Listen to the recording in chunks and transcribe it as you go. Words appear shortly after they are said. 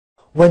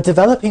When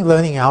developing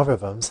learning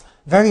algorithms,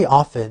 very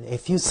often a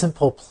few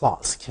simple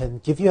plots can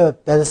give you a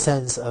better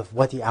sense of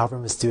what the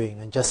algorithm is doing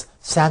and just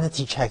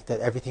sanity check that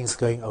everything's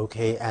going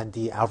okay and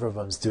the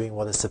algorithm's doing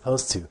what it's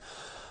supposed to.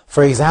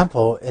 For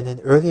example, in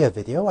an earlier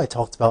video, I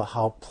talked about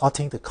how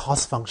plotting the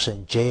cost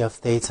function j of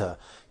theta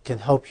can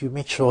help you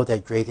make sure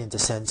that gradient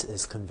descent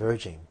is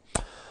converging.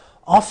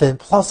 Often,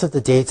 plots of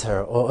the data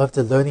or of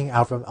the learning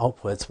algorithm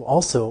outputs will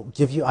also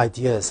give you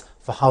ideas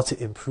for how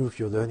to improve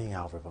your learning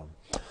algorithm.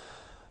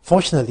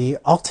 Fortunately,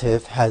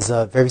 Octave has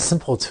very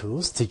simple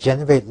tools to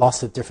generate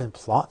lots of different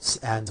plots,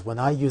 and when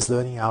I use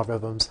learning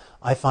algorithms,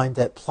 I find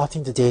that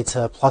plotting the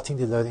data, plotting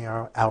the learning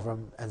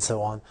algorithm, and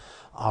so on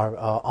are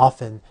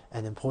often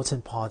an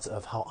important part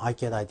of how I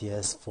get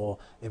ideas for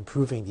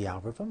improving the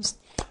algorithms.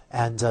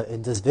 And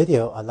in this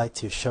video, I'd like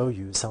to show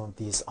you some of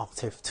these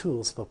Octave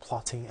tools for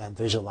plotting and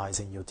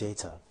visualizing your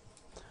data.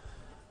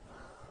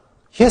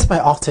 Here's my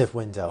Octave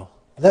window.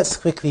 Let's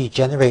quickly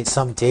generate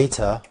some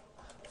data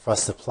for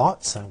us to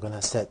plot. So I'm going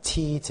to set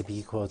t to be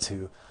equal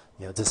to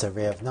this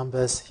array of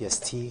numbers. Here's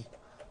t,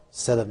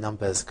 set of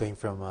numbers going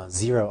from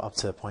 0 up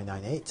to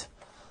 0.98.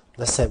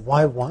 Let's set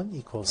y1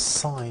 equals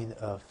sine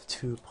of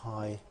 2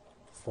 pi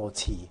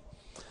 4t.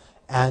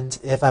 And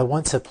if I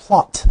want to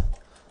plot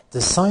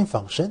the sine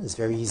function, it's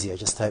very easy. I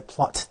just type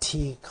plot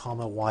t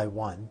comma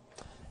y1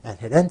 and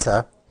hit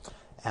enter.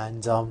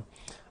 And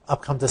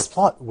up comes this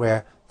plot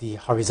where the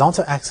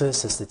horizontal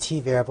axis is the t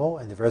variable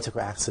and the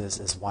vertical axis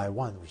is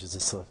y1, which is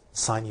the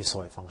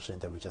sinusoid function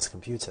that we just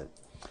computed.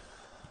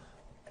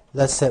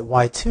 Let's set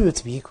y2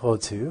 to be equal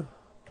to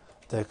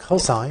the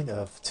cosine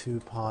of 2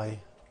 pi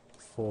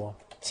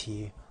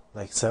 4t,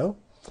 like so.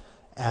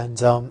 And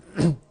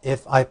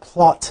if I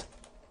plot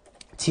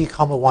t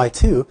comma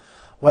y2,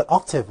 what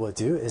Octave will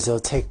do is it'll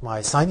take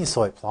my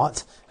sinusoid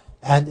plot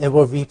and it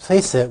will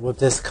replace it with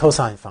this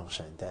cosine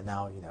function that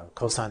now,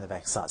 cosine of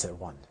x starts at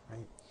 1, right?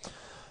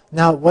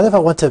 Now, what if I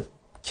want to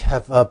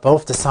have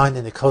both the sine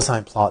and the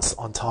cosine plots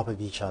on top of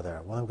each other?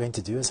 What I'm going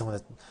to do is I'm going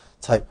to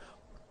type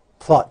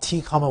plot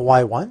t comma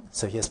y1.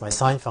 So here's my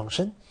sine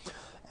function.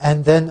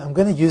 And then I'm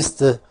going to use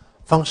the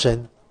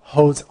function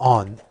hold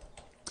on.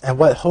 And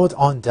what hold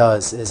on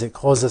does is it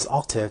causes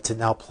Octave to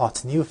now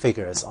plot new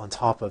figures on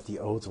top of the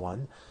old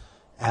one.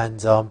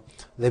 And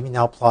let me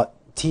now plot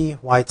t,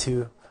 y2.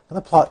 I'm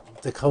going to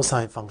plot the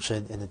cosine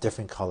function in a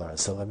different color.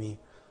 So let me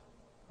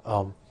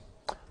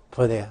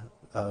put a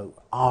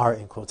r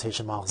in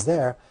quotation marks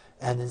there,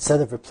 and instead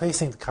of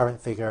replacing the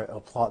current figure,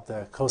 it'll plot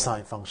the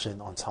cosine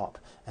function on top,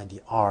 and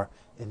the r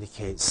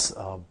indicates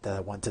that I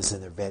want this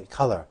in a red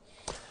color.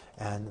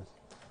 And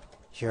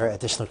here are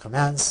additional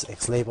commands: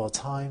 x label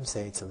time,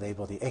 say to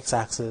label the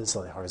x-axis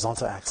or the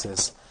horizontal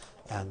axis,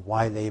 and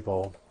y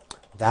label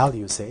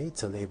value, say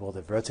to label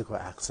the vertical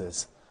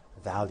axis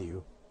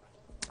value.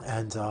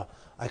 And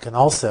I can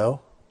also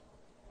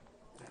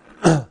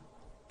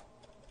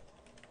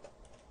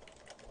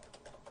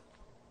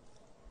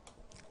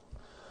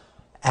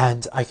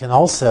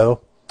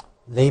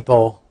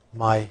label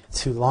my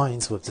two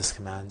lines with this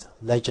command,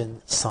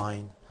 legend,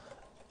 sine,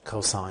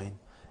 cosine,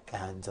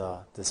 and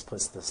this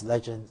puts this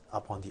legend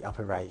up on the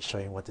upper right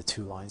showing what the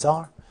two lines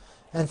are.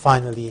 And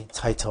finally,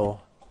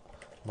 title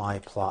my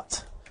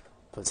plot,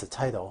 puts a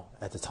title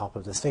at the top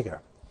of this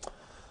figure.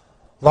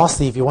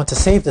 Lastly, if you want to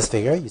save this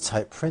figure, you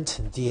type print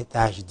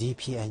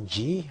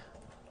 -dpng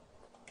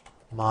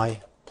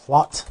my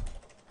plot.png.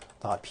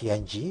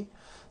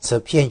 So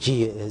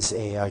PNG is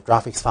a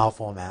graphics file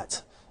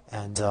format,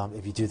 and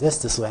if you do this,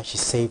 this will actually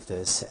save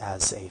this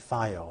as a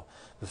file.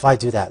 Before I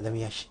do that, let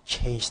me actually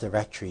change the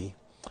directory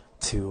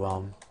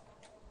to,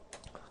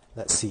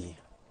 let's see,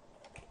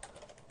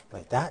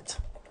 like that,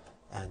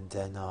 and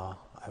then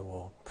I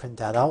will print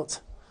that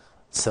out.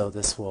 So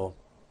this will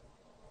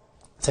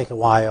take a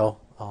while,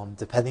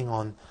 depending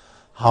on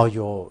how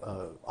your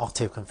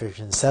Octave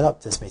configuration is set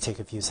up. This may take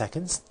a few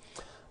seconds,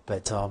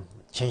 but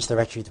change the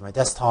directory to my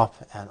desktop,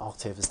 and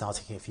Octave is now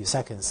taking a few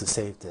seconds to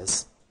save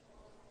this.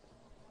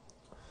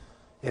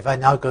 If I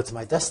now go to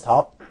my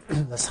desktop,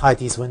 let's hide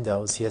these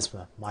windows. Here's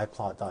my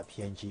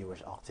plot.png,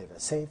 which Octave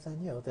has saved,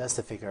 and there's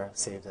the figure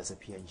saved as a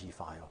PNG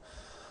file.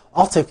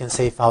 Octave can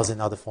save files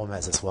in other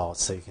formats as well,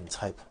 so you can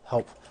type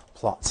help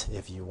plot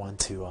if you want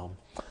to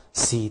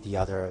see the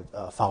other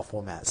file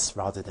formats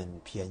rather than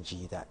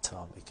PNG that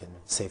it can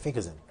save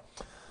figures in.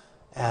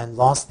 And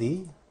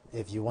lastly,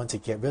 if you want to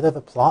get rid of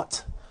a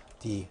plot,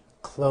 the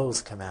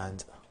close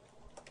command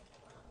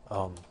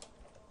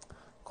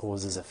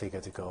causes a figure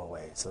to go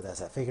away. So there's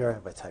that figure.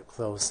 If I type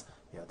close,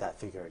 that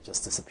figure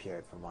just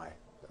disappeared from my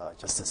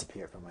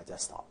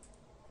desktop.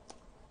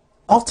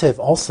 Octave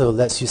also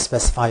lets you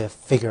specify a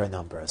figure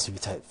number. So you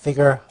type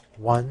figure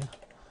 1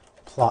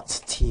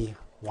 plot t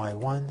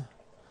y1.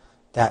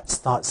 That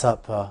starts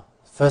up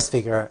first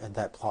figure, and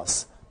that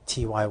plots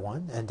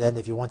ty1. And then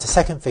if you want a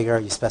second figure,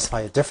 you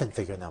specify a different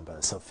figure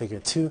number. So figure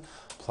 2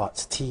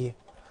 plot t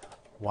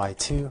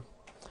y2,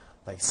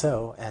 like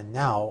so. And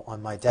now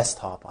on my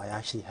desktop, I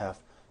actually have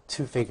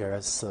two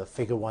figures,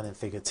 figure 1 and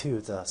figure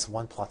 2. That's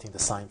one plotting the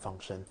sine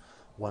function,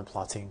 one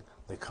plotting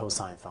the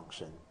cosine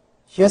function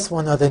Here's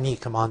one other neat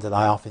command that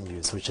I often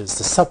use, which is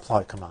the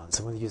subplot command.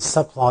 So I'm going to use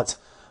subplot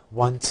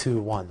 1, 2,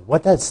 1.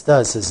 What that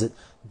does is it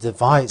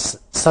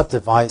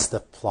subdivides the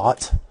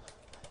plot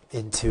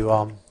into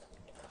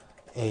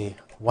a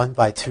 1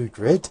 by 2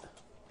 grid.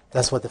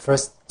 That's what the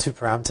first two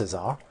parameters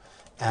are.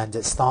 And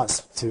it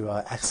starts to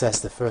access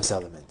the first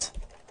element.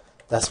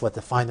 That's what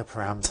the final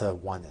parameter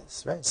 1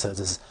 is, right? So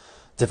this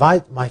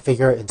divide my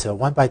figure into a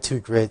 1 by 2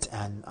 grid,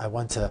 and I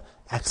want to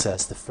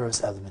access the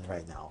first element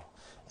right now.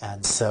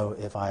 And so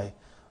if I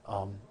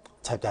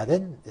type that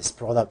in, it's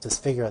brought up this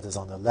figure that's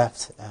on the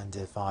left, and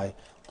if I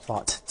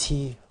plot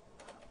t,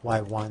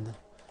 y1,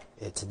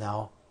 it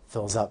now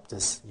fills up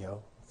this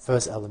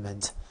first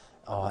element,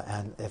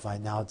 and if I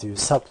now do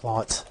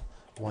subplot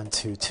 1,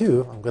 2,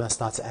 2, I'm going to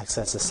start to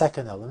access the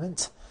second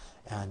element,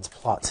 and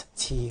plot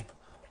t,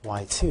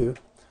 y2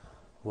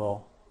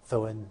 will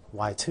fill in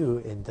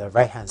y2 in the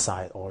right-hand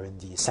side or in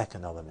the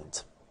second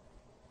element.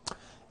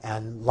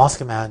 And last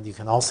command, you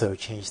can also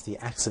change the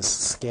axis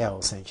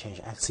scales and change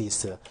axes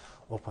to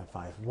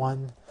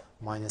 0.51,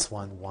 minus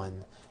 1,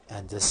 1,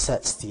 and this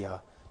sets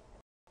the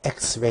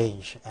x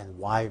range and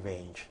y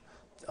range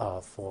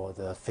for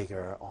the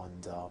figure on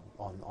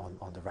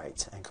the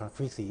right. And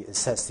concretely, it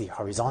sets the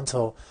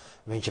horizontal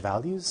range of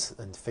values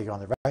in the figure on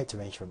the right to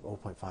range from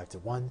 0.5 to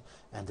 1,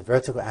 and the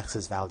vertical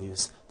axis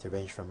values to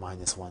range from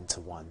minus 1 to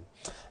 1.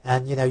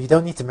 And you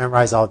don't need to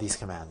memorize all these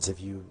commands.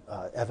 If you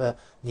ever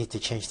need to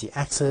change the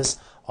axis,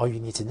 all you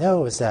need to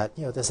know is that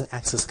there's an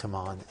axis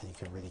command, and you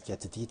can really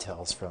get the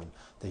details from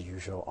the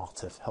usual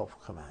Octave help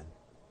command.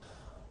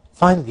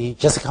 Finally,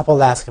 just a couple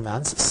last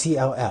commands.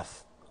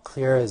 CLF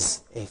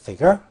clears a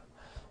figure.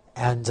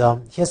 And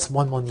here's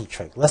one more neat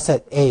trick. Let's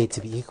set A to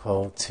be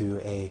equal to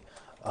a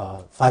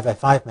 5 by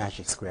 5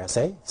 magic square,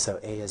 say. So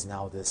A is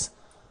now this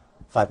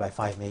 5 by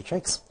 5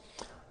 matrix.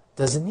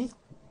 There's a neat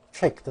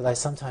trick that I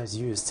sometimes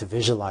use to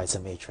visualize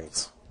a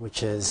matrix,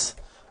 which is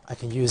I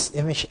can use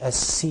image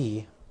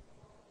SC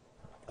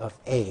of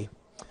A.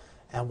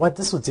 And what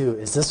this will do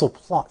is this will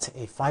plot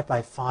a 5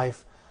 by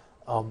 5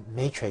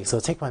 matrix. So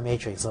I'll take my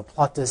matrix, I'll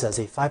plot this as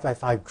a 5 by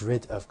 5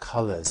 grid of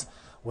colors,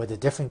 where the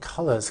different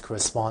colors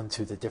correspond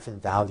to the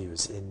different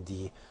values in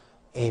the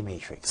A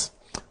matrix.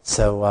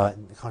 So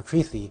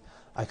concretely,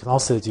 I can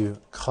also do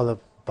color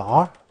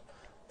bar.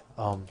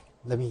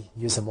 Let me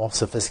use a more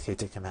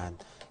sophisticated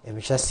command.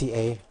 Image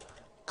SCA,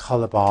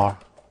 color bar,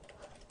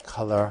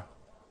 color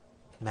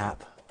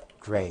map,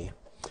 gray.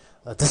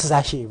 This is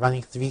actually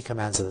running 3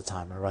 commands at a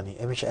time. I'm running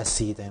image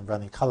SC, then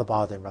running color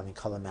bar, then running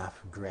color map,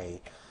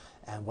 gray.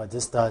 And what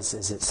this does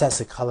is it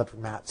sets a color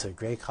map to a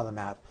gray color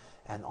map,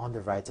 and on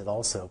the right it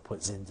also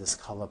puts in this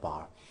color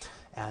bar.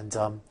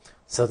 And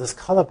so this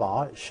color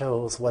bar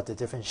shows what the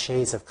different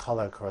shades of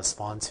color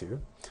correspond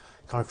to.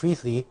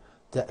 Concretely,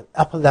 the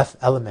upper left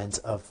element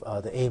of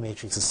the A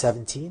matrix is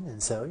 17,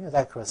 and so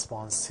that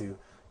corresponds to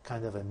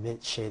kind of a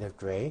mid shade of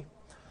gray.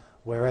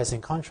 Whereas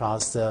in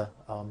contrast, the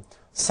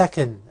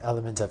second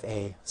element of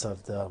A, so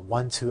the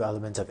 1, 2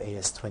 element of A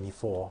is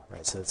 24,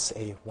 right? So it's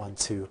A 1,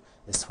 2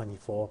 is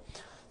 24.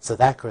 So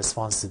that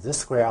corresponds to this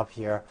square up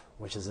here,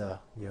 which is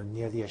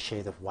nearly a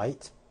shade of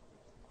white.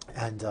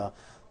 And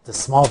the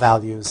small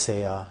values,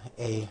 say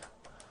A,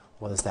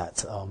 what is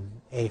that?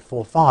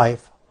 A45,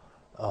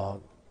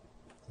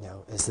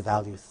 is the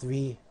value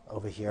 3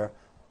 over here.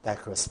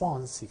 That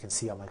corresponds, you can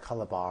see on my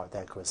color bar,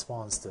 that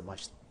corresponds to a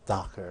much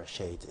darker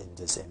shade in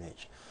this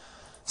image.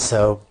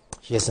 So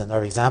here's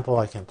another example.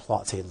 I can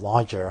plot a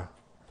larger,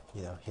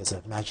 here's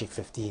a magic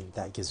 15.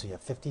 That gives me a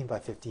 15 by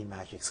 15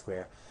 magic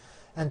square.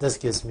 And this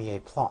gives me a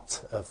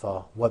plot of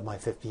what my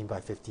 15 by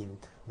 15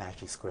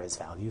 magic squares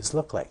values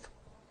look like.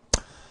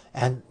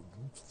 And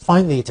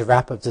finally, to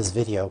wrap up this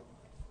video,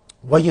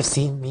 what you've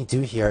seen me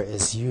do here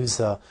is use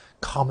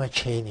comma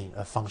chaining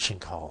of function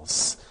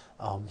calls.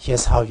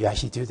 Here's how you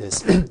actually do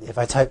this. If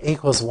I type A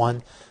equals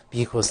 1,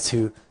 B equals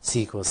 2,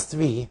 C equals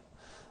 3,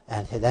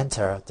 and hit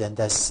enter, then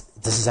this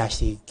is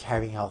actually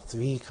carrying out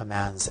 3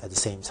 commands at the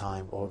same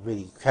time, or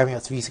really carrying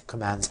out 3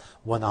 commands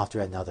one after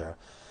another.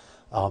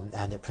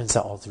 And it prints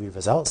out all 3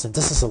 results. And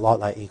this is a lot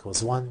like A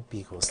equals 1, B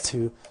equals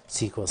 2,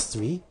 C equals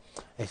 3,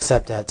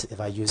 except that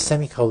if I use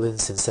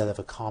semicolons instead of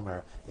a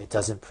comma, it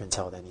doesn't print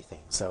out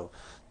anything. So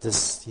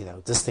this,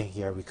 this thing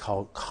here we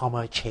call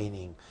comma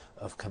chaining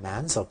of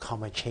commands, or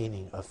comma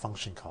chaining of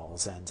function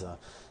calls. And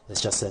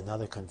it's just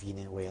another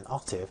convenient way in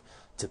Octave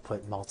to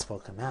put multiple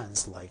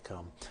commands like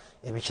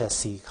image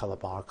SC, color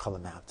bar, color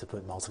map, to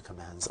put multiple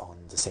commands on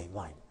the same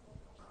line.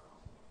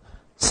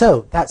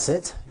 So that's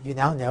it. You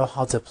now know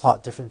how to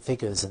plot different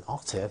figures in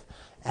Octave.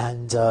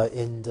 And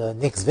in the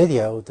next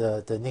video,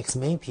 the next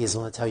main piece I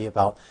want to tell you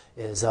about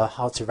is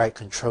how to write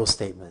control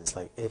statements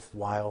like if,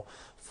 while,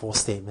 for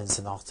statements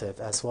in Octave,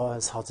 as well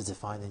as how to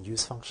define and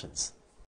use functions.